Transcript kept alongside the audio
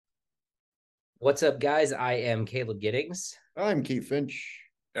What's up, guys? I am Caleb Giddings, I'm Keith Finch.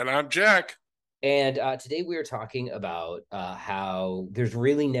 And I'm Jack. and today we are talking about how there's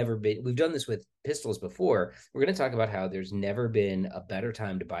really never been. We've done this with pistols before. We're going to talk about how there's never been a better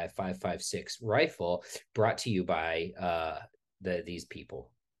time to buy a 5.56 rifle, brought to you by these people.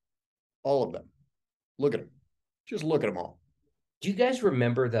 All of them. Look at them. Just look at them all. Do you guys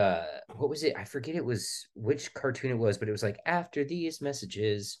remember what was it? I forget it was which cartoon it was, but it was like after these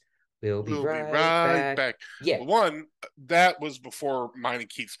messages, we'll be We'll be right right back. back. Yeah, One, that was before mine and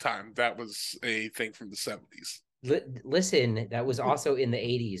Keith's time. That was a thing from the 70s. Listen, that was also in the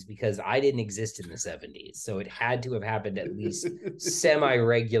 80s because I didn't exist in the 70s. So it had to have happened at least semi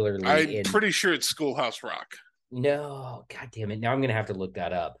regularly I'm in. pretty sure it's Schoolhouse Rock. No, God damn it. Now I'm going to have to look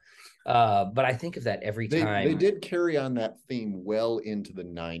that up. But I think of that every They time. did carry on that theme well into the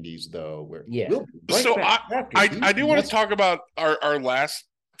 90s, though. Where Yeah. we'll right So back after I do want to these talk about our last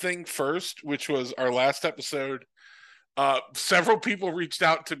thing first, which was our last episode. Several people reached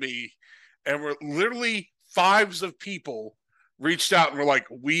out to me, and were literally fives of people reached out and were like,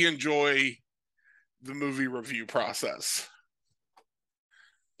 "We enjoy the movie review process."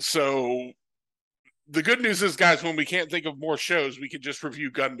 So the good news is, guys, when we can't think of more shows, we can just review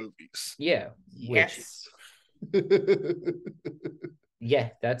gun movies. Yeah. Yes. Yeah,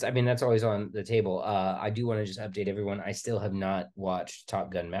 that's always on the table. I do want to just update everyone. I still have not watched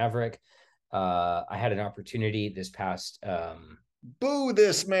Top Gun Maverick. I had an opportunity Boo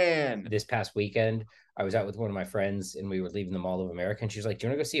this man. this past weekend. I was out with one of my friends and we were leaving the Mall of America, and she's like, "Do you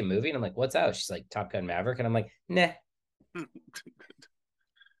want to go see a movie?" And I'm like, "What's out?" She's like, "Top Gun Maverick." And I'm like, "Nah."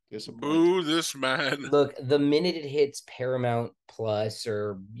 Boo this man. Look, the minute it hits Paramount Plus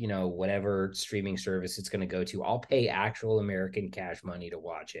or whatever streaming service it's going to go to, I'll pay actual American cash money to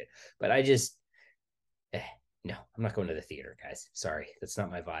watch it. But I just no, I'm not going to the theater, guys. Sorry, that's not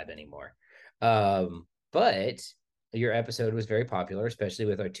my vibe anymore. But your episode was very popular, especially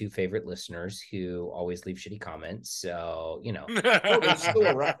with our two favorite listeners who always leave shitty comments. So, Oh, they're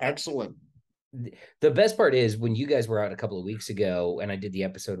still excellent. the best part is when you guys were out a couple of weeks ago and I did the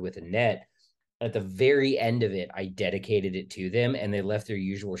episode with Annette, at the very end of it, I dedicated it to them and they left their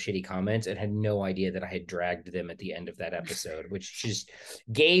usual shitty comments and had no idea that I had dragged them at the end of that episode, which just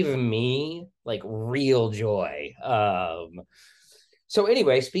gave me like real joy. So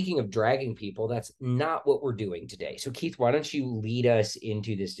anyway, speaking of dragging people, that's not what we're doing today. So Keith, why don't you lead us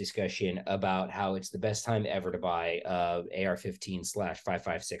into this discussion about how it's the best time ever to buy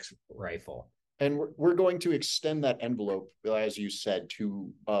AR-15/5.56 rifle? And we're going to extend that envelope, as you said,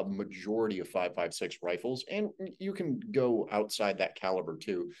 to a majority of 5.56 rifles, and you can go outside that caliber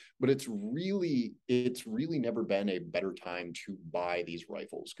too. But it's really never been a better time to buy these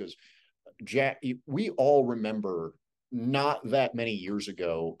rifles because, Jack, we all remember not that many years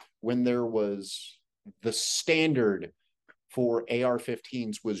ago when there was the standard for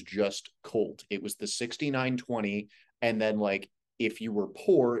AR-15s was just Colt. It was the 6920, and then like if you were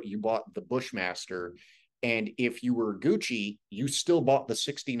poor, you bought the Bushmaster. And if you were Gucci, you still bought the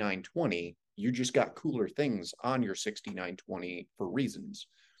 6920. You just got cooler things on your 6920 for reasons.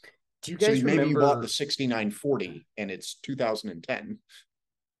 Do you So guys maybe you bought remember the 6940 and it's 2010.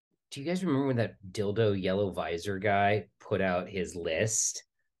 do you guys remember when that dildo yellow visor guy put out his list?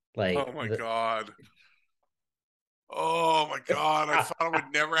 Oh Like my God. Oh my God. I thought I would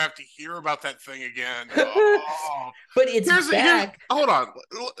never have to hear about that thing again. Oh. But it's back. Hold on.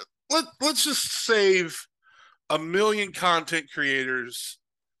 Let's just save a million content creators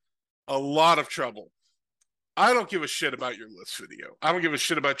a lot of trouble. I don't give a shit about your list video. I don't give a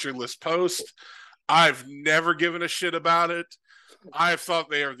shit about your list post. I've never given a shit about it. I've thought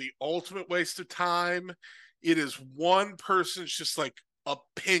they are the ultimate waste of time. It is one person's just like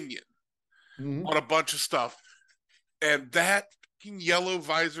opinion on a bunch of stuff. And that yellow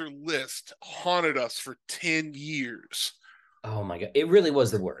visor list haunted us for 10 years. Oh my God. It really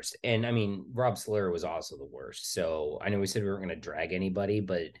was the worst. And I mean, Rob Slur was also the worst. So I know we said we weren't going to drag anybody,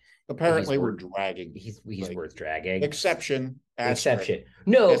 but apparently we're dragging. He's like, worth dragging. Exception.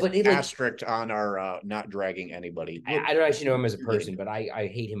 No, but asterisk on our not dragging anybody. I don't actually know him as a person, but I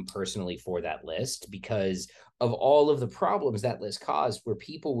hate him personally for that list because of all of the problems that list caused, where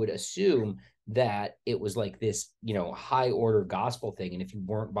people would assume that it was like this, high order gospel thing. And if you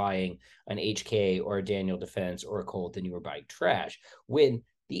weren't buying an HK or a Daniel Defense or a Colt, then you were buying trash. When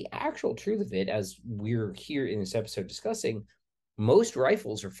the actual truth of it, as we're here in this episode discussing, most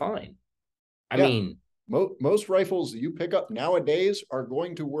rifles are fine. I mean, most rifles you pick up nowadays are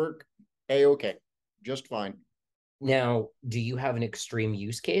going to work A-okay, just fine. Now, do you have an extreme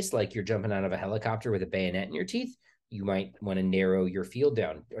use case, like you're jumping out of a helicopter with a bayonet in your teeth? You might want to narrow your field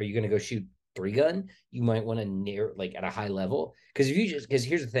down. Are you going to go shoot three gun, you might want to near like at a high level. Because here's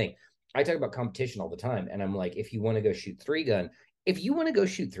the thing, I talk about competition all the time, and I'm like, if you want to go shoot three gun, if you want to go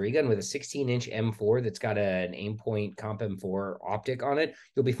shoot three gun with a 16-inch M4 that's got an aim point comp M4 optic on it,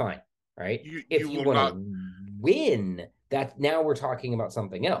 you'll be fine, right? If you want to win, that now we're talking about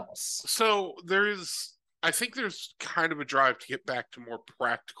something else. So I think there's kind of a drive to get back to more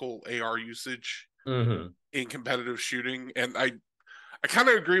practical AR usage in competitive shooting, and I kind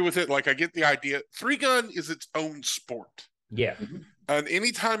of agree with it. Like, I get the idea. Three gun is its own sport. Yeah. And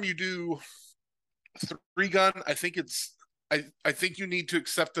anytime you do three gun, I think I think you need to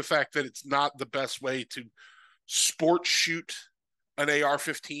accept the fact that it's not the best way to sport shoot an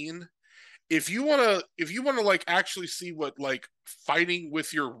AR-15. If you want to like actually see what like fighting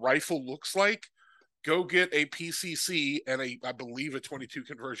with your rifle looks like, go get a PCC and I believe a 22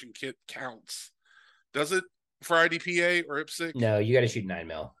 conversion kit counts. Does it for IDPA or IPSC? No, you got to shoot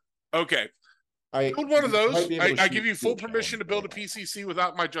 9mm. Okay. Build one of those. I give you full permission to build a PCC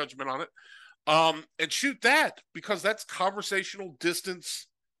without my judgment on it. And shoot that, because that's conversational distance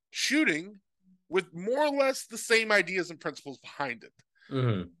shooting with more or less the same ideas and principles behind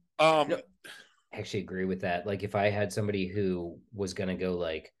it. I actually agree with that. Like, if I had somebody who was going to go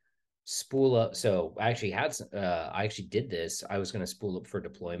like spool up, so I actually did this. I was going to spool up for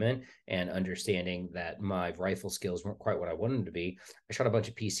deployment, and understanding that my rifle skills weren't quite what I wanted them to be, I shot a bunch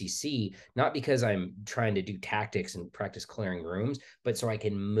of PCC, not because I'm trying to do tactics and practice clearing rooms, but so I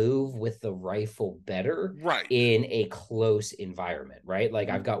can move with the rifle better, right, in a close environment, right? Like,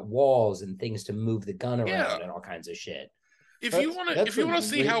 I've got walls and things to move the gun around and all kinds of shit. If you want to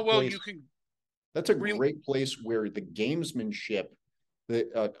see how well you can, that's a great place where the gamesmanship,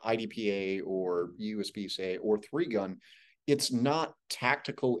 the IDPA or USPSA or three gun, it's not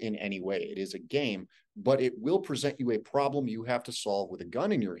tactical in any way. It is a game, but it will present you a problem you have to solve with a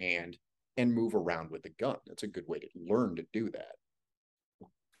gun in your hand and move around with the gun. That's a good way to learn to do that.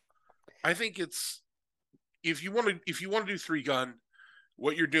 I think it's if you want to do three gun,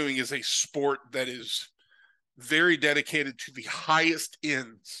 what you're doing is a sport that is very dedicated to the highest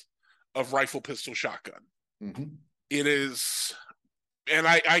ends of rifle, pistol, shotgun. It is. And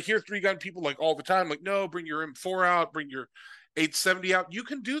I hear three gun people like all the time, like, no, bring your M4 out, bring your 870 out. You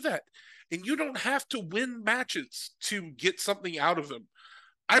can do that. And you don't have to win matches to get something out of them.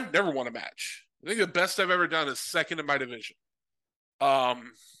 I've never won a match. I think the best I've ever done is second in my division.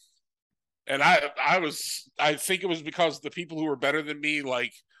 And I think it was because the people who were better than me,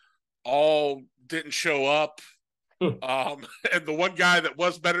 like, all didn't show up. And the one guy that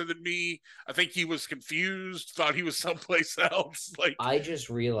was better than me, I think he was confused, thought he was someplace else. Like, I just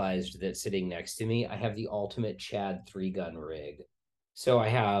realized that sitting next to me, I have the ultimate Chad three gun rig. So I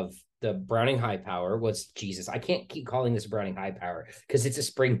have the Browning High Power. Jesus, I can't keep calling this Browning High Power because it's a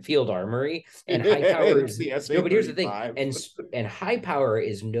Springfield Armory, and High Power is no. But here's the thing, and High Power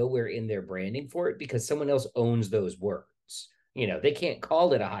is nowhere in their branding for it because someone else owns those words. You know, they can't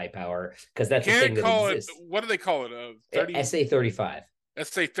call it a high power because that's the thing that exists. What do they call it? SA-35.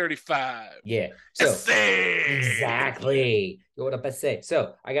 SA-35. Yeah. So exactly. What up, SA?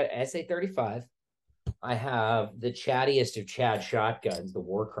 So I got SA-35. I have the chattiest of Chad shotguns, the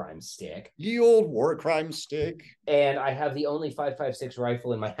War Crime stick. Ye old War Crime stick. And I have the only 5.56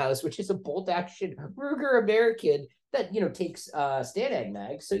 rifle in my house, which is a bolt action Ruger American that, takes Stanag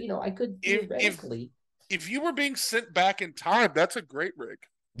mag. So, I could theoretically. If you were being sent back in time, that's a great rig.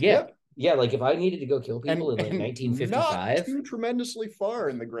 Yeah. Yeah, like if I needed to go kill people in like 1955. Not too tremendously far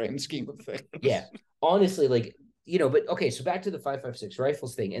in the grand scheme of things. Yeah. Honestly, like, but okay, so back to the 5.56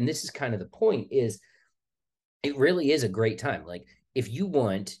 rifles thing. And this is kind of the point is it really is a great time. Like, if you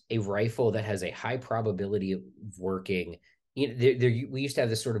want a rifle that has a high probability of working, we used to have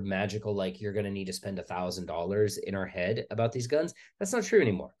this sort of magical, like, you're going to need to spend $1,000 in our head about these guns. That's not true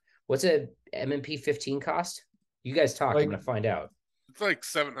anymore. What's a M&P 15 cost? You guys talk. I'm going to find out. It's like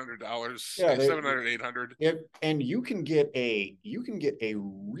 $700. Yeah, $700, $800. And you can get a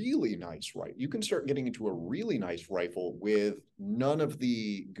really nice rifle. You can start getting into a really nice rifle with none of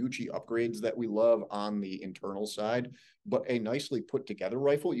the Gucci upgrades that we love on the internal side, but a nicely put together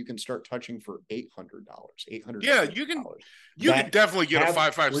rifle. You can start touching for $800. $800. Yeah, you can definitely get a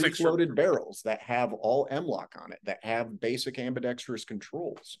 5.56 loaded barrels that have all M-LOK on it, that have basic ambidextrous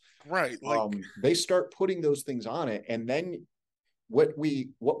controls. Right. They start putting those things on it, and then what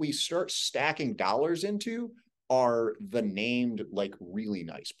we start stacking dollars into are the named, like, really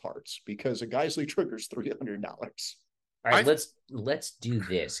nice parts, because a Geissele trigger's $300. All right, let's do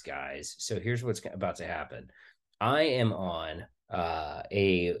this, guys. So here's what's about to happen. I am on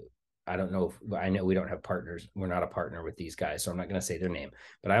I I don't know if I know we don't have partners. We're not a partner with these guys, so I'm not going to say their name,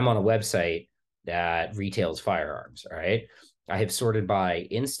 but I'm on a website that retails firearms. All right. I have sorted by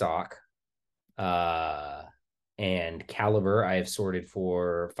in stock, uh, and caliber. I have sorted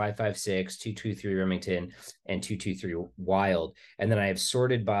for 5.56, 2.23 Remington, and 2.23 Wild. And then I have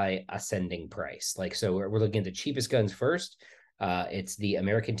sorted by ascending price. Like, so we're looking at the cheapest guns first. It's the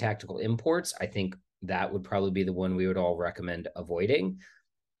American Tactical Imports. I think that would probably be the one we would all recommend avoiding.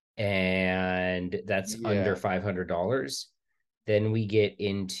 And that's under $500. Then we get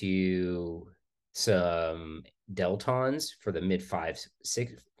into some Deltons for the mid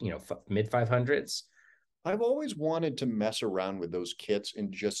 500s. I've always wanted to mess around with those kits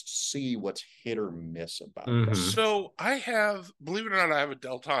and just see what's hit or miss about them. So I have, believe it or not, I have a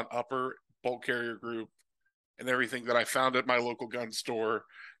Delton upper bolt carrier group and everything that I found at my local gun store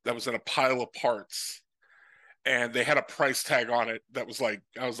that was in a pile of parts. And they had a price tag on it that was like,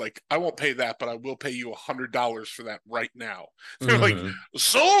 I was like, I won't pay that, but I will pay you $100 for that right now. They're like,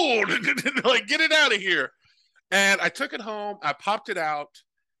 sold, like, get it out of here. And I took it home, I popped it out.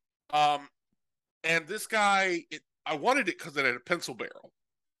 And this guy, I wanted it because it had a pencil barrel.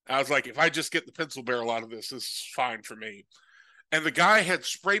 I was like, if I just get the pencil barrel out of this is fine for me. And the guy had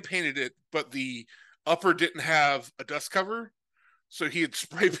spray painted it, but the upper didn't have a dust cover. So he had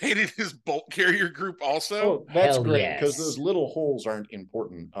spray painted his bolt carrier group also. Oh, that's great, because those little holes aren't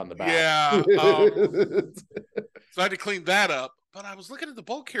important on the back. Yeah. So I had to clean that up. But I was looking at the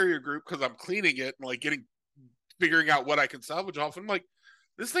bolt carrier group because I'm cleaning it and like figuring out what I can salvage off. And I'm like,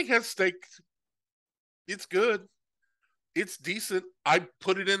 this thing has stake. It's good. It's decent. I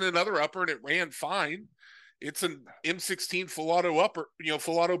put it in another upper and it ran fine. It's an M16 full auto upper,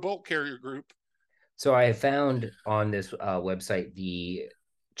 full auto bolt carrier group. So I have found on this website the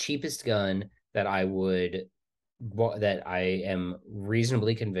cheapest gun that I am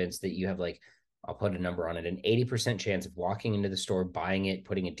reasonably convinced that you have, like, I'll put a number on it, an 80% chance of walking into the store, buying it,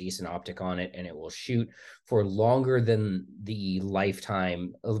 putting a decent optic on it, and it will shoot for longer than the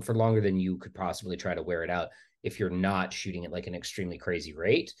lifetime, for longer than you could possibly try to wear it out if you're not shooting at like an extremely crazy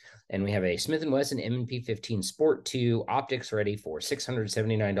rate. And we have a Smith & Wesson M&P 15 Sport 2 optics ready for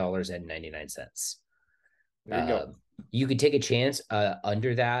 $679.99. There you go. You could take a chance.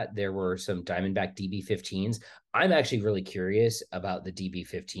 Under that, there were some Diamondback DB15s. I'm actually really curious about the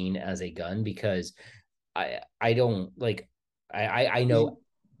DB15 as a gun because I know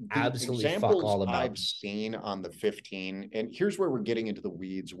absolutely fuck all about. I've seen on the 15, and here's where we're getting into the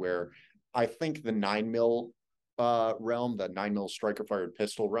weeds, where I think the 9mm realm, the 9mm striker fired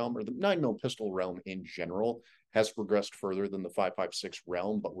pistol realm, or the 9mm pistol realm in general, has progressed further than the 5.56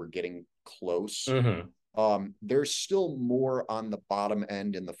 realm, but we're getting close. There's still more on the bottom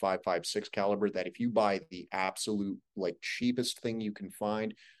end in the 5.56 caliber that if you buy the absolute like cheapest thing you can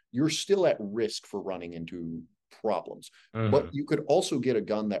find, you're still at risk for running into problems. But you could also get a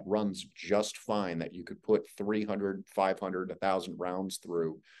gun that runs just fine, that you could put 300, 500, 1,000 rounds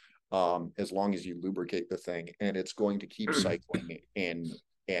through, as long as you lubricate the thing, and it's going to keep cycling and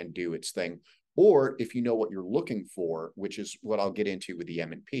do its thing. Or if you know what you're looking for, which is what I'll get into with the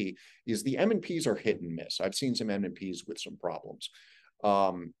M&P, is the M&Ps are hit and miss. I've seen some M&Ps with some problems.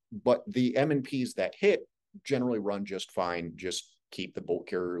 But the M&Ps that hit generally run just fine. Just keep the bolt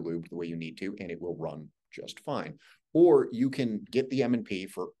carrier lubed the way you need to, and it will run just fine. Or you can get the M&P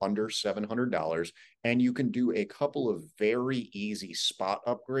for under $700, and you can do a couple of very easy spot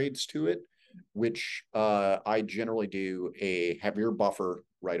upgrades to it, which I generally do a heavier buffer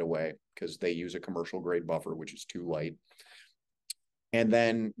right away, because they use a commercial grade buffer, which is too light. And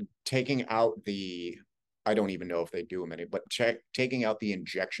then taking out the, I don't even know if they do them any, but taking out the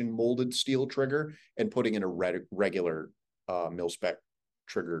injection molded steel trigger and putting in a regular mil-spec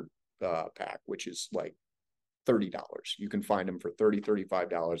trigger pack, which is like $30. You can find them for $30,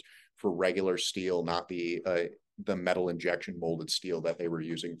 $35 for regular steel, not the metal injection molded steel that they were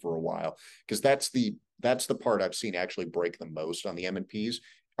using for a while. Because that's the part I've seen actually break the most on the M&Ps,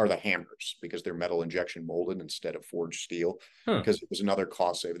 are the hammers, because they're metal injection molded instead of forged steel. Because it was another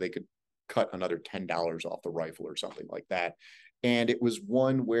cost save. They could cut another $10 off the rifle or something like that. And it was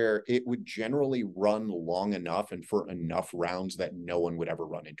one where it would generally run long enough and for enough rounds that no one would ever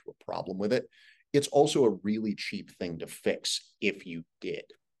run into a problem with it. It's also a really cheap thing to fix if you did,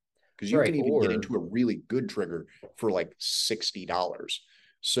 because you can even get into a really good trigger for like $60.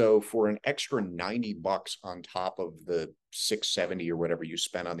 So for an extra $90 on top of the $670 or whatever you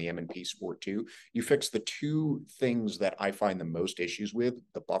spent on the M&P Sport 2, you fix the two things that I find the most issues with,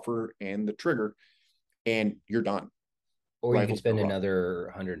 the buffer and the trigger, and you're done. Or you could spend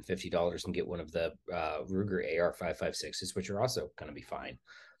another $150 and get one of the Ruger AR 5.56s, which are also going to be fine.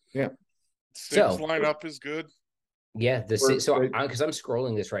 Yeah. Six So lineup is good. yeah, Or, so because I'm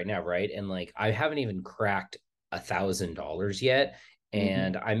scrolling this right now, right, and like I haven't even cracked $1,000 yet,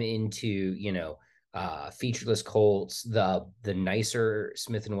 and I'm into featureless Colts, the nicer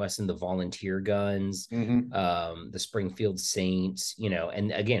Smith and Wesson, the volunteer guns, the Springfield Saints,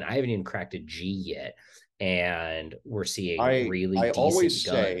 and again, I haven't even cracked a G yet, and we're seeing really I decent always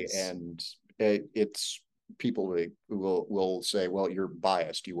guns. say, and it's people will say, well, you're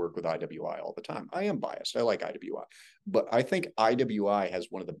biased. You work with IWI all the time. I am biased. I like IWI, but I think IWI has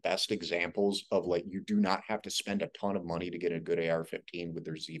one of the best examples of like you do not have to spend a ton of money to get a good AR-15 with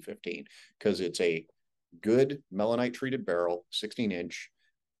their Z15 because it's a good melanite treated barrel, 16-inch,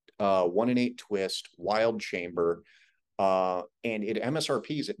 1 in 8 twist, wild chamber, and it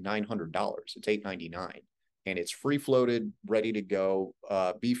MSRP is at $900. It's $899. And it's free floated, ready to go.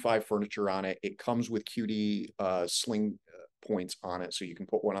 B5 furniture on it. It comes with QD sling points on it, so you can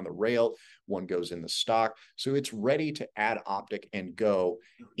put one on the rail. One goes in the stock, so it's ready to add optic and go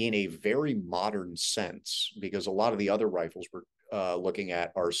in a very modern sense. Because a lot of the other rifles we're looking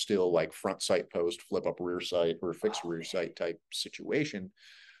at are still like front sight post, flip up rear sight, or fixed rear sight type situation,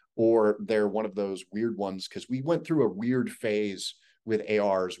 or they're one of those weird ones because we went through a weird phase with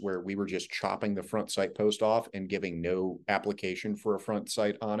ARs where we were just chopping the front sight post off and giving no application for a front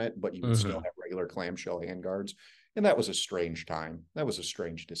sight on it, but you would still have regular clamshell handguards. And that was a strange time. That was a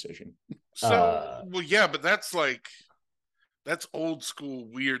strange decision. So, well, yeah, but that's old school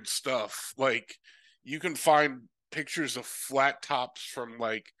weird stuff. Like, you can find pictures of flat tops from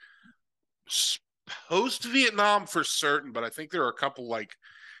like post Vietnam for certain, but I think there are a couple like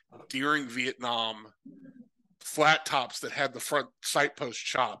during Vietnam flat tops that had the front sight post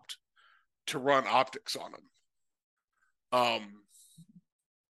chopped to run optics on them.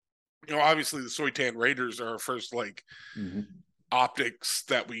 Obviously the Soitan Raiders are our first like optics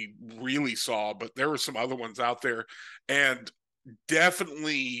that we really saw, but there were some other ones out there, and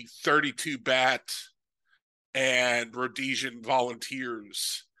definitely 32 Bat and Rhodesian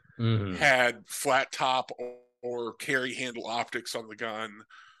Volunteers had flat top or carry handle optics on the gun,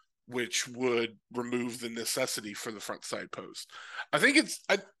 which would remove the necessity for the front side post. I think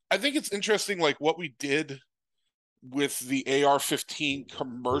it's interesting, like what we did with the AR-15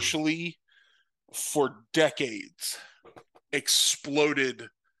 commercially for decades exploded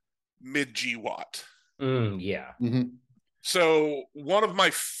mid GWatt. Yeah. So one of my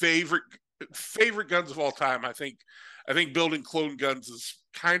favorite guns of all time, I think building clone guns is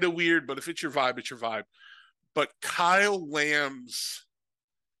kind of weird, but if it's your vibe, it's your vibe. But Kyle Lamb's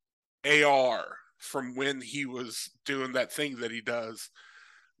AR from when he was doing that thing that he does,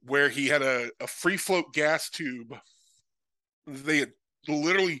 where he had a free float gas tube. They had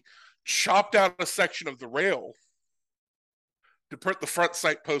literally chopped out a section of the rail to put the front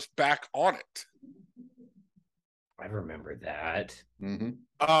sight post back on it. I remember that. And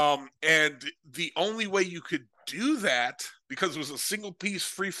the only way you could do that, because it was a single piece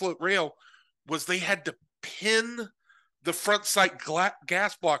free float rail, was they had to pin the front sight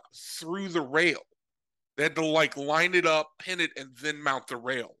gas block through the rail. They had to like line it up, pin it, and then mount the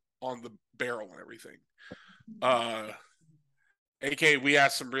rail on the barrel and everything. AK, we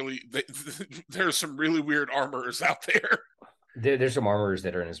asked there's some really weird armorers out there. There's some armorers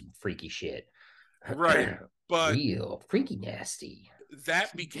that are in some freaky shit. Right. But real freaky nasty.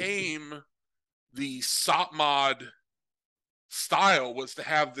 That became the SOP mod style, was to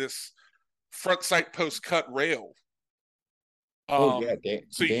have this front sight post cut rail. So you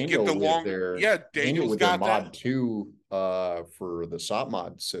Daniel get the long. Daniel with got their mod that. 2 for the SOP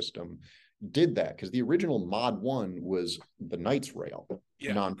mod system did that, because the original mod 1 was the Knights rail,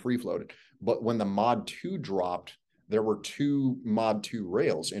 non-free floated. But when the mod 2 dropped, there were 2 mod 2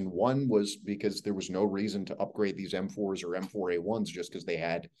 rails, and one was because there was no reason to upgrade these M4s or M4A1s just because they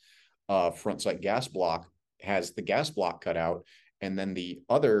had front sight gas block, has the gas block cut out. And then the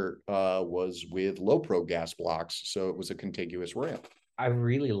other was with low pro gas blocks, so it was a contiguous rail. I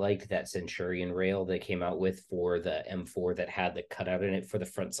really liked that Centurion rail they came out with for the M4 that had the cutout in it for the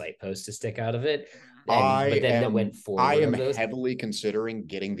front sight post to stick out of it. I am heavily considering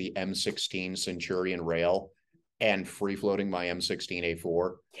getting the M16 Centurion rail and free floating my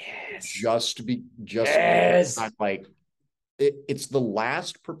M16A4. Yes. I'm like, it's the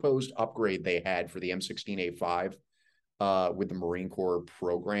last proposed upgrade they had for the M16A5 with the Marine Corps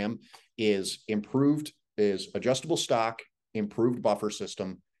program is adjustable stock, improved buffer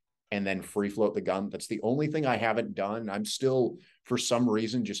system, and then free float the gun. That's the only thing I haven't done. I'm still, for some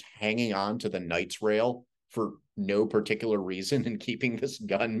reason, just hanging on to the Knights rail for no particular reason and keeping this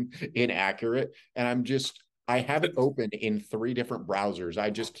gun inaccurate. And I have it open in 3 different browsers. I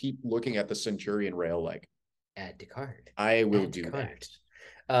just keep looking at the Centurion rail like, add to cart. I will Add to do cart.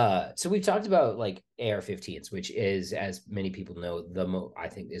 that. So we've talked about like AR-15s, which is, as many people know, I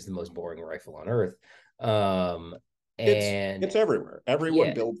think is the most boring rifle on earth. And it's everywhere. Everyone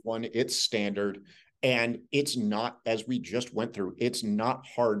yeah. builds one. It's standard. And it's not, as we just went through, it's not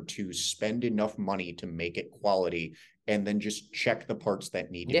hard to spend enough money to make it quality and then just check the parts that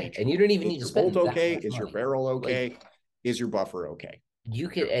need to be checked. And you don't even Is need to your spend bolt that okay? much Is your money. barrel okay? Like, is your buffer okay? You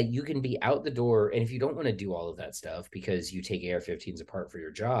can be out the door, and if you don't want to do all of that stuff because you take AR-15s apart for your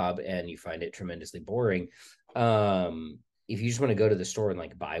job and you find it tremendously boring, if you just want to go to the store and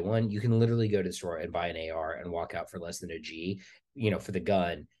like buy one, you can literally go to the store and buy an AR and walk out for less than a G. For the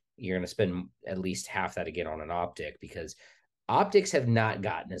gun, you're going to spend at least half that again on an optic, because optics have not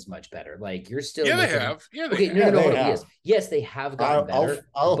gotten as much better. Like, you're still Yeah, looking... they have. Yeah, they okay, have. no, yes, they have gotten better.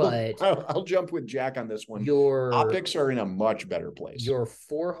 But I'll jump with Jack on this one. your optics are in a much better place. Your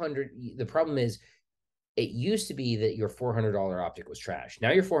 400. The problem is, it used to be that your $400 optic was trash.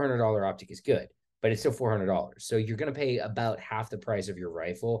 Now your $400 optic is good, but it's still $400. So you're going to pay about half the price of your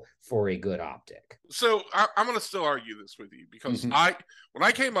rifle for a good optic. So I'm going to still argue this with you, because when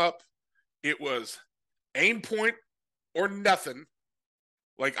I came up, it was aim point or nothing.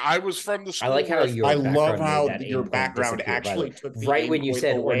 Like, I was from the school. I like how I love how your background actually took the right when you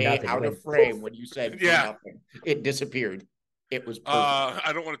said away or nothing, out of frame. When you said nothing, it disappeared. It was perfect.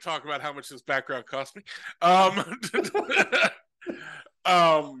 I don't want to talk about how much this background cost me.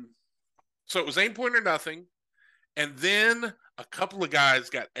 So it was aim point or nothing, and then a couple of guys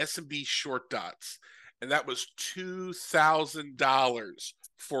got S&B short dots, and that was $2,000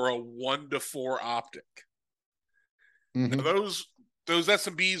 for a 1-to-4 optic. Now, those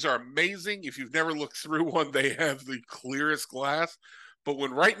S&Bs are amazing. If you've never looked through one, they have the clearest glass. But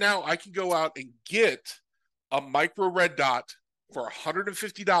when right now I can go out and get a micro red dot for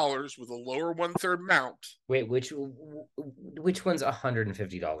 $150 with a lower 1/3 mount. Wait, which one's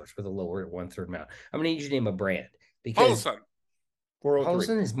 $150 with a lower 1/3 mount? I'm gonna need you to name a brand, because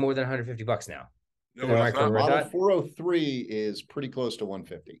Holosun is more than $150 now. No, Model 403 is pretty close to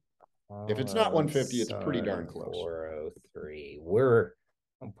 150. If it's not 150, it's pretty darn close. 403.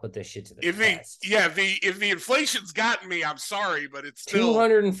 I'll put this shit to the test. If the inflation's gotten me, I'm sorry, but it's still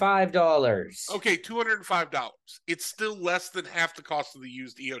 $205. Okay, $205. It's still less than half the cost of the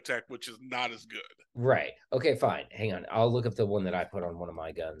used EOTech, which is not as good. Right. Okay, fine. Hang on. I'll look up the one that I put on one of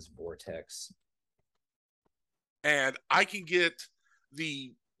my guns, Vortex. And I can get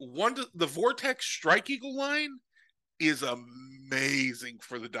the Vortex Strike Eagle line is amazing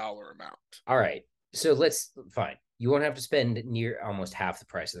for the dollar amount. All right. So fine. You won't have to spend near almost half the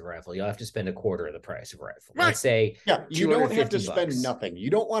price of the rifle. You'll have to spend a quarter of the price of a rifle. Right. Let's say, you don't have to spend nothing. You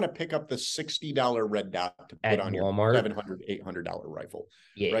don't want to pick up the $60 red dot to put on Walmart, your $700, $800 rifle.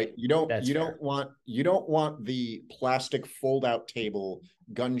 Yeah, right. You don't want the plastic fold out table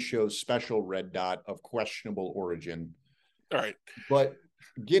gun show special red dot of questionable origin. All right. But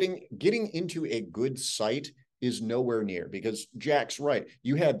getting into a good sight is nowhere near, because Jack's right.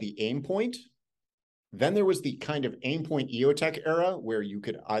 You had the aim point. Then there was the kind of aim point EOTech era where you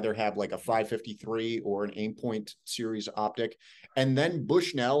could either have like a 553 or an aim point series optic. And then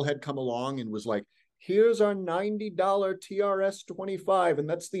Bushnell had come along and was like, here's our $90 TRS 25. And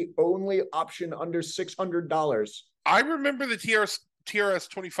that's the only option under $600. I remember the TRS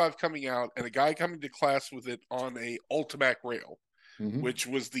 25 coming out and a guy coming to class with it on a Ultimac rail, which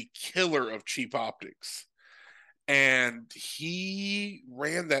was the killer of cheap optics. And he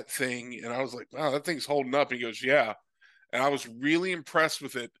ran that thing, and I was like, wow, that thing's holding up. He goes, yeah. And I was really impressed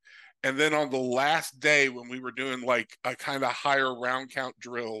with it. And then on the last day when we were doing like a kind of higher round count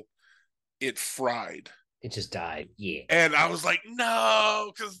drill, it fried. It just died. Yeah. And I was like,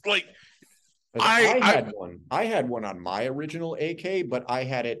 no, because like I had one on my original AK, but I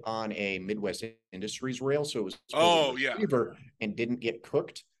had it on a Midwest Industries rail, so it was and didn't get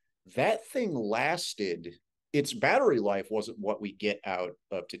cooked. That thing lasted. Its battery life wasn't what we get out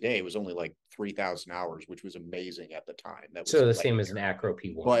of today. It was only like 3,000 hours, which was amazing at the time. That was so the same as an Acro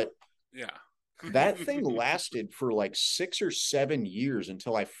P1. But yeah, that thing lasted for like 6 or 7 years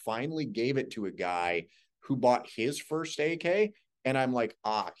until I finally gave it to a guy who bought his first AK. And I'm like,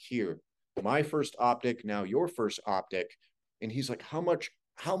 here, my first optic, now your first optic. And he's like, how much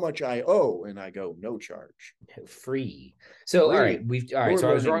I owe? And I go, no charge. Free. So, all right. So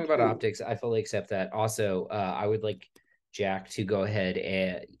I was wrong about optics. I fully accept that. Also, I would like Jack to go ahead,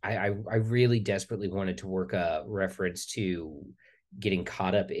 and I really desperately wanted to work a reference to getting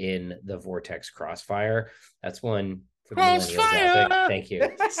caught up in the Vortex Crossfire. That's one for the millennials out there. Thank you.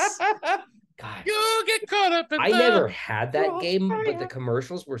 God, You get caught up in I the never had that game, but the Crossfire.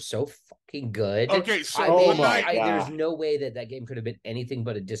 commercials were so fucking good. Okay, so I Oh one mean, my night, there's God. no way that game could have been anything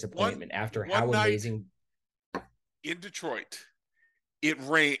but a one disappointment after one how night amazing. in Detroit, it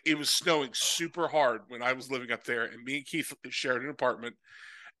rained. It was snowing super hard when I was living up there, and me and Keith shared an apartment.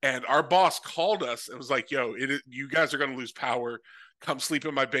 And our boss called us and was like, "Yo, you guys are going to lose power. Come sleep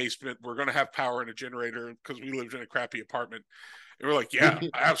in my basement. We're going to have power and a generator because we lived in a crappy apartment." And we're like, "Yeah,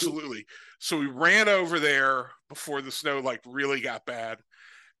 absolutely." So we ran over there before the snow like really got bad,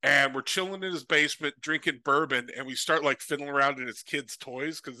 and we're chilling in his basement drinking bourbon, and we start like fiddling around in his kids'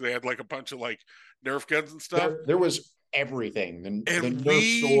 toys because they had like a bunch of like Nerf guns and stuff. There was everything. The And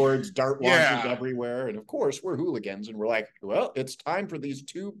Nerf swords, dart launchers yeah. everywhere. And of course, we're hooligans. And we're like, well, it's time for these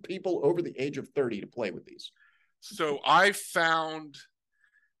two people over the age of 30 to play with these. So I found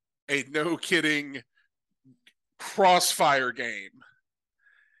a no kidding Crossfire game,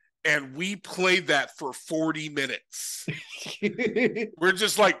 and we played that for 40 minutes. We're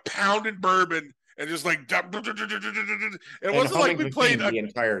just like pounding bourbon and just like it wasn't like we played the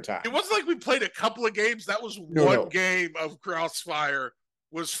entire time. It wasn't like we played a couple of games. That was one game of Crossfire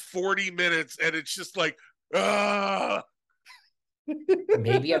was 40 minutes, and it's just like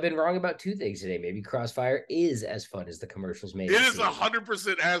Maybe I've been wrong about two things today. Maybe Crossfire is as fun as the commercials made. It is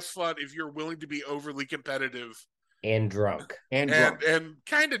 100% as fun if you're willing to be overly competitive and drunk and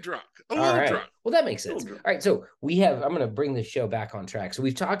kind of drunk, a All little right. drunk. Well, that makes sense. All right, so I'm going to bring the show back on track. So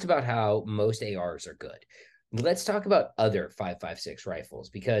we've talked about how most ARs are good. Let's talk about other 5.56 rifles,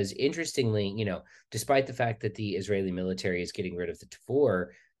 because interestingly, despite the fact that the Israeli military is getting rid of the Tavor,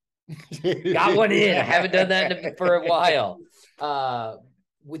 got one in. I haven't done that for a while.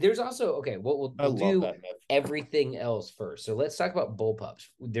 There's also, okay, we'll do everything else first. So let's talk about bullpups.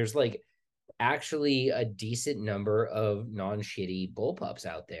 There's like actually a decent number of non-shitty bullpups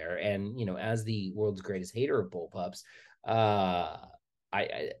out there. And, as the world's greatest hater of bullpups,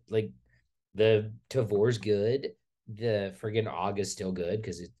 I like the Tavor's good. The friggin' AUG is still good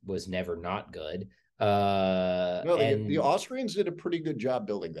because it was never not good. The Austrians did a pretty good job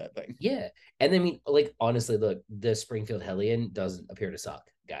building that thing. Yeah. And I mean, like, honestly, look, the Springfield Hellion doesn't appear to suck,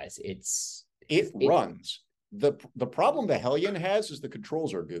 guys. It runs. The problem the Hellion has is the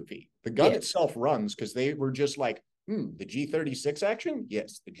controls are goofy. The gun itself runs because they were just like, the G36 action?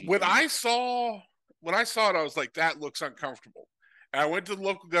 Yes, the G36. When I saw it, I was like, that looks uncomfortable. And I went to the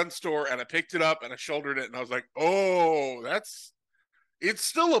local gun store and I picked it up and I shouldered it and I was like, oh, it's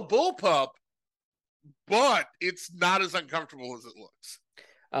still a bullpup, but it's not as uncomfortable as it looks.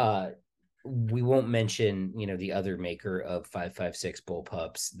 We won't mention, the other maker of 5.56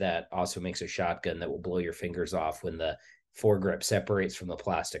 bullpups that also makes a shotgun that will blow your fingers off when the foregrip separates from the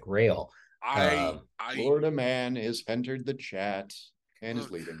plastic rail. Florida man has entered the chat and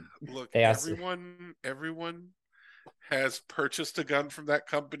is leaving. Look, everyone has purchased a gun from that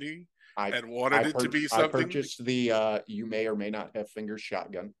company and wanted it to be something. I purchased the you may or may not have fingers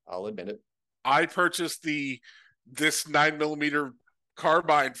shotgun. I'll admit it. I purchased this 9mm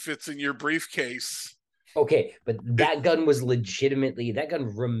carbine fits in your briefcase. Okay, but that gun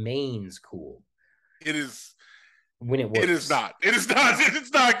remains cool. It is when it works. It is not.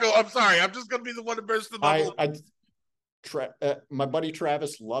 Cool. I'm sorry. I'm just going to be the one to burst the bubble. My buddy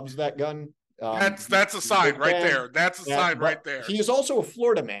Travis loves that gun. That's a sign right there. That's a sign right there. He is also a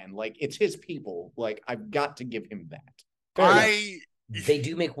Florida man. Like, it's his people. Like, I've got to give him that. They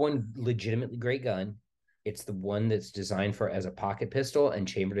do make one legitimately great gun. It's the one that's designed as a pocket pistol and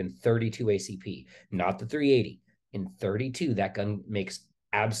chambered in 32 ACP, not the 380. In 32, that gun makes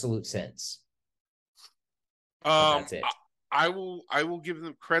absolute sense. That's it. I will give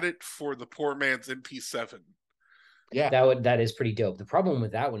them credit for the poor man's MP7. Yeah, that is pretty dope. The problem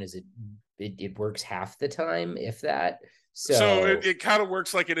with that one is it works half the time, if that. So it kind of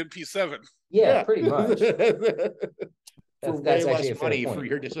works like an MP7. Yeah, pretty much. That's way less money for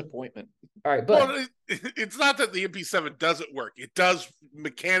your disappointment. All right, but it's not that the MP7 doesn't work. It does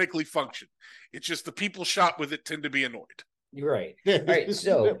mechanically function. It's just the people shot with it tend to be annoyed. You're right. All right,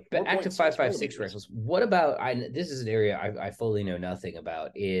 so back to 5.56 rifles. What about? This is an area I fully know nothing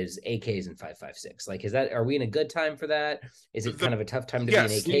about. Is AKs and 5.56? Like, are we in a good time for that? Is it kind of a tough time to be an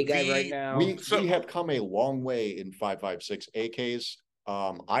AK guy right now? We have come a long way in 5.56 AKs.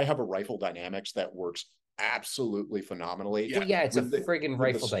 I have a Rifle Dynamics that works absolutely phenomenally. Yeah, it's a friggin'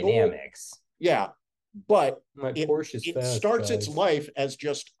 Rifle Dynamics. Yeah, but it starts its life as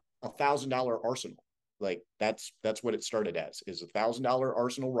just $1,000 arsenal. Like, that's what it started as, is $1,000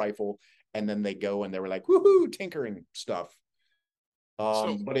 arsenal rifle, and then they were like, woohoo, tinkering stuff.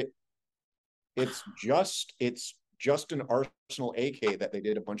 But it's just an Arsenal AK that they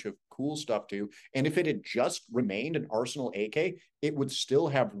did a bunch of cool stuff to. And if it had just remained an Arsenal AK, it would still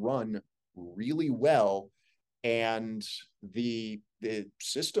have run really well. And the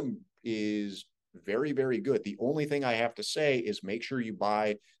system is very, very good. The only thing I have to say is make sure you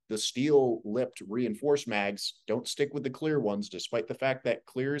buy the steel-lipped reinforced mags. Don't stick with the clear ones, despite the fact that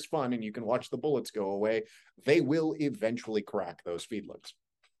clear is fun and you can watch the bullets go away. They will eventually crack those feedlets.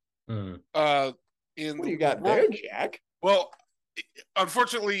 What do you got there, Jack? Well,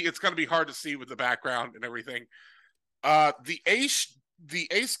 unfortunately, it's going to be hard to see with the background and everything. The Ace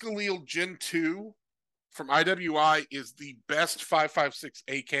Galil Gen 2 from IWI is the best 5.56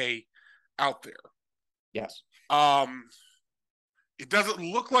 AK out there. Yes. It doesn't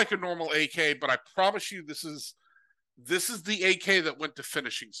look like a normal AK, but I promise you this is the AK that went to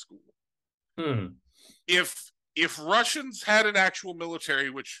finishing school. If Russians had an actual military,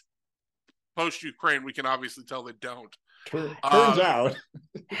 which post-Ukraine we can obviously tell they don't. Turns out.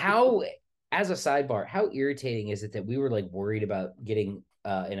 How, as a sidebar, how irritating is it that we were like worried about getting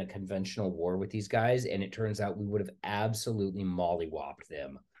in a conventional war with these guys, and it turns out we would have absolutely mollywopped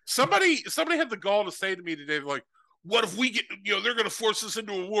them. Somebody had the gall to say to me today, like, what if we get, they're going to force us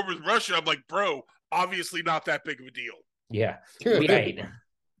into a war with Russia? I'm like, bro, obviously not that big of a deal. Yeah. Right.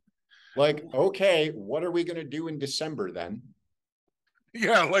 Like, okay, what are we going to do in December then?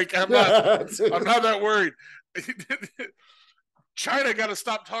 Yeah, like, I'm not that worried. China got to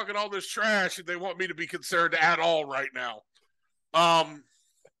stop talking all this trash if they want me to be concerned at all right now.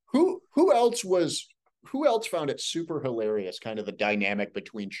 Who else found it super hilarious, kind of the dynamic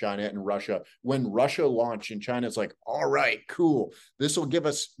between China and Russia when Russia launched and China's like, all right, cool. This will give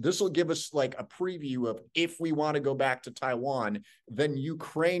us like a preview of if we want to go back to Taiwan. Then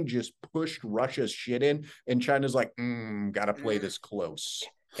Ukraine just pushed Russia's shit in, and China's like, gotta play this close.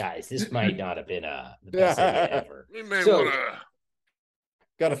 Guys, this might not have been the best idea ever. We may want to.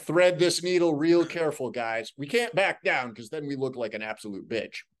 Got to thread this needle real careful, guys. We can't back down because then we look like an absolute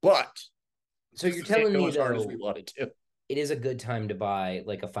bitch. But so you're telling me, as hard as we wanted to. It is a good time to buy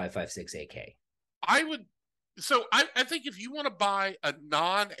like a 5.56 AK. I think if you want to buy a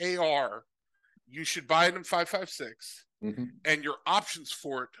non-AR, you should buy it in 5.56, and your options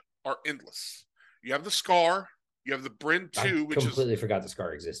for it are endless. You have the Scar, you have the Bren 2, which completely forgot the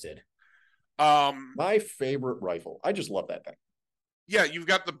Scar existed. My favorite rifle. I just love that thing. Yeah, you've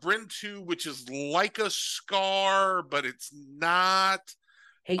got the Bren 2, which is like a Scar, but it's not.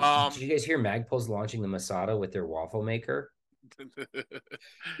 Hey, did you guys hear Magpul's launching the Masada with their waffle maker?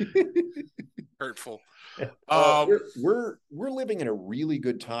 Hurtful. We're living in a really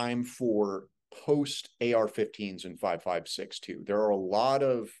good time for post AR-15s and 5.56 too. There are a lot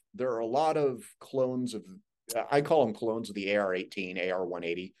of clones of, I call them clones of the AR-18,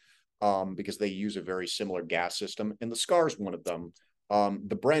 AR-180, because they use a very similar gas system, and the Scar's one of them.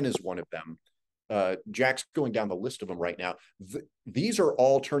 The Bren is one of them. Jack's going down the list of them right now. These are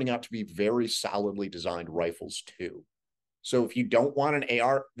all turning out to be very solidly designed rifles too. So if you don't want an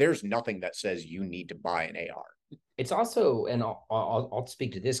AR, there's nothing that says you need to buy an AR. It's also, and I'll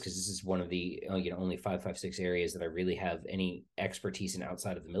speak to this because this is one of the only 5.56 areas that I really have any expertise in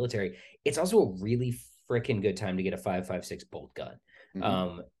outside of the military. It's also a really freaking good time to get a 5.56 bolt gun.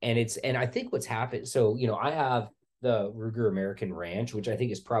 And I think what's happened. So I have the Ruger American Ranch, which I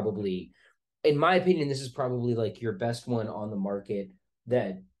think is probably, in my opinion, this is probably like your best one on the market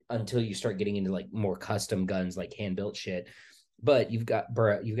that until you start getting into like more custom guns, like hand built shit. But you've got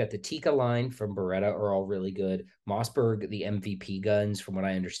the Tikka line from Beretta are all really good. Mossberg, the MVP guns, from what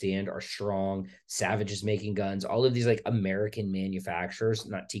I understand, are strong. Savage is making guns. All of these like American manufacturers,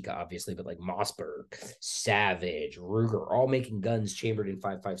 not Tikka obviously, but like Mossberg, Savage, Ruger, all making guns chambered in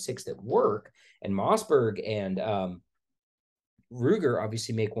 5.56 that work. And Mossberg and Ruger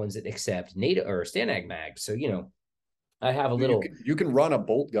obviously make ones that accept NATO or Stanag mags. So I have a little. You can run a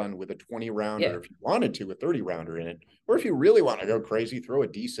bolt gun with a 20 rounder if you wanted to, a 30 rounder in it, or if you really want to go crazy, throw a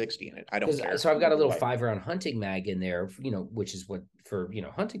D60 in it. I don't care. So I've got a little 5-round hunting mag in there, which is what for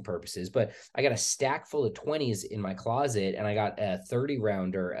hunting purposes. But I got a stack full of 20s in my closet, and I got a 30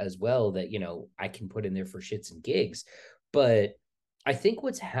 rounder as well that I can put in there for shits and gigs. But I think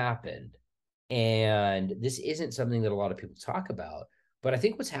what's happened, and this isn't something that a lot of people talk about, but I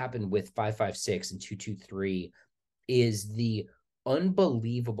think what's happened with 5.56 and 223 is the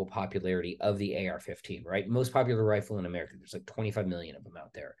unbelievable popularity of the AR-15, right? Most popular rifle in America. There's like 25 million of them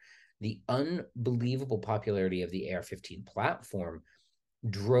out there. The unbelievable popularity of the AR-15 platform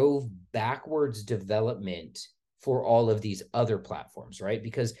drove backwards development for all of these other platforms, right?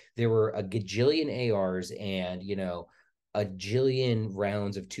 Because there were a gajillion ARs and, a jillion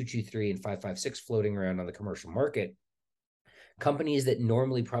rounds of 223 and 556 floating around on the commercial market, companies that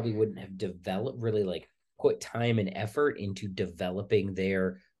normally probably wouldn't have developed really like put time and effort into developing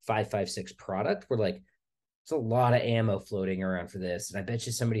their 556 product were like, there's a lot of ammo floating around for this. And I bet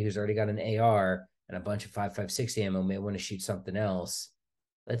you somebody who's already got an AR and a bunch of 556 ammo may want to shoot something else.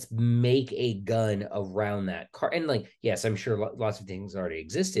 Let's make a gun around that car. And like, yes, I'm sure lots of things already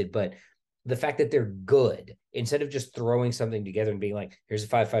existed, but the fact that they're good, instead of just throwing something together and being like, here's a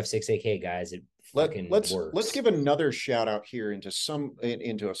 556 AK, guys, it fucking let's works. let's give another shout out here into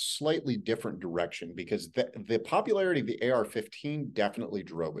a slightly different direction, because the popularity of the AR-15 definitely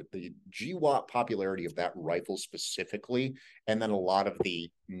drove it. The GWOT popularity of that rifle specifically, and then a lot of the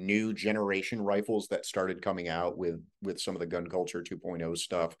new generation rifles that started coming out with some of the gun culture 2.0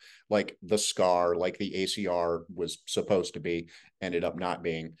 stuff, like the SCAR, like the ACR was supposed to be, ended up not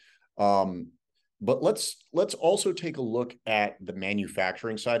being. But let's also take a look at the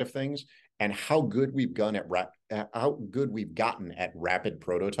manufacturing side of things and how good we've gotten at rapid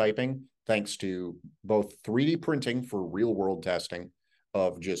prototyping, thanks to both 3D printing for real world testing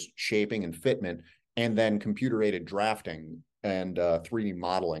of just shaping and fitment, and then computer aided drafting and 3D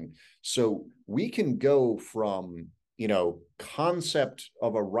modeling. So we can go from, concept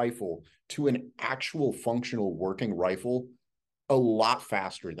of a rifle to an actual functional working rifle a lot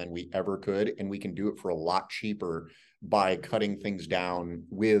faster than we ever could, and we can do it for a lot cheaper by cutting things down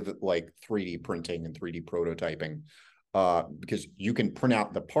with like 3D printing and 3D prototyping, because you can print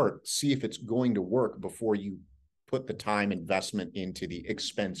out the part, see if it's going to work before you put the time investment into the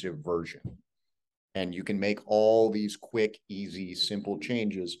expensive version. And you can make all these quick, easy, simple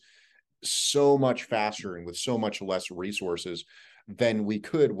changes so much faster and with so much less resources than we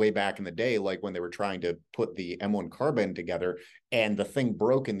could way back in the day, like when they were trying to put the M1 Carbine together and the thing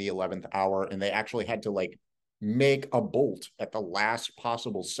broke in the 11th hour, and they actually had to like make a bolt at the last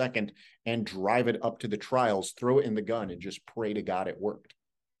possible second and drive it up to the trials, throw it in the gun, and just pray to God it worked.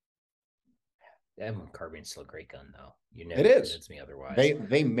 The M1 Carbine's still a great gun, though. You never convince me otherwise.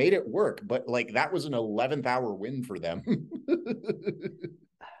 They made it work, but like that was an 11th hour win for them.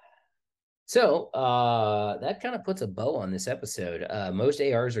 So that kind of puts a bow on this episode. Most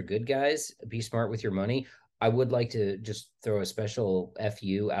ARs are good, guys. Be smart with your money. I would like to just throw a special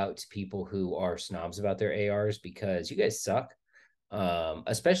FU out to people who are snobs about their ARs, because you guys suck.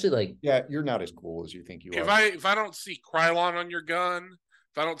 Especially like, yeah, you're not as cool as you think you are. If I don't see Krylon on your gun,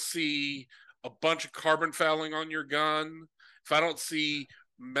 if I don't see a bunch of carbon fouling on your gun, if I don't see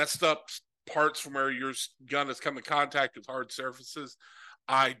messed up parts from where your gun has come in contact with hard surfaces,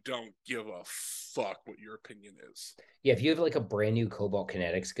 I don't give a fuck what your opinion is. Yeah, if you have like a brand new Cobalt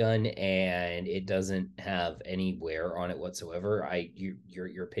Kinetics gun and it doesn't have any wear on it whatsoever,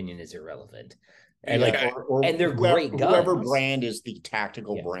 your opinion is irrelevant. And yeah, and they're great guns. Whoever brand is the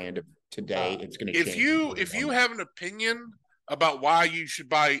tactical brand of today, it's going to change. If you have an opinion about why you should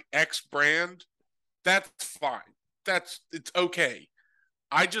buy X brand, that's fine. It's okay.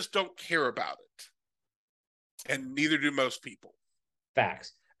 I just don't care about it, and neither do most people.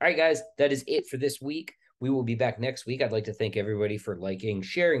 Facts. All right, guys, that is it for this week. We will be back next week. I'd like to thank everybody for liking,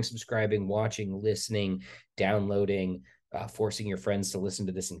 sharing, subscribing, watching, listening, downloading, forcing your friends to listen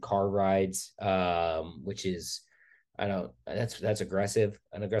to this in car rides, which is, that's aggressive,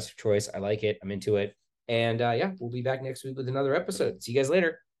 an aggressive choice. I like it. I'm into it. And yeah, we'll be back next week with another episode. See you guys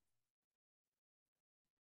later.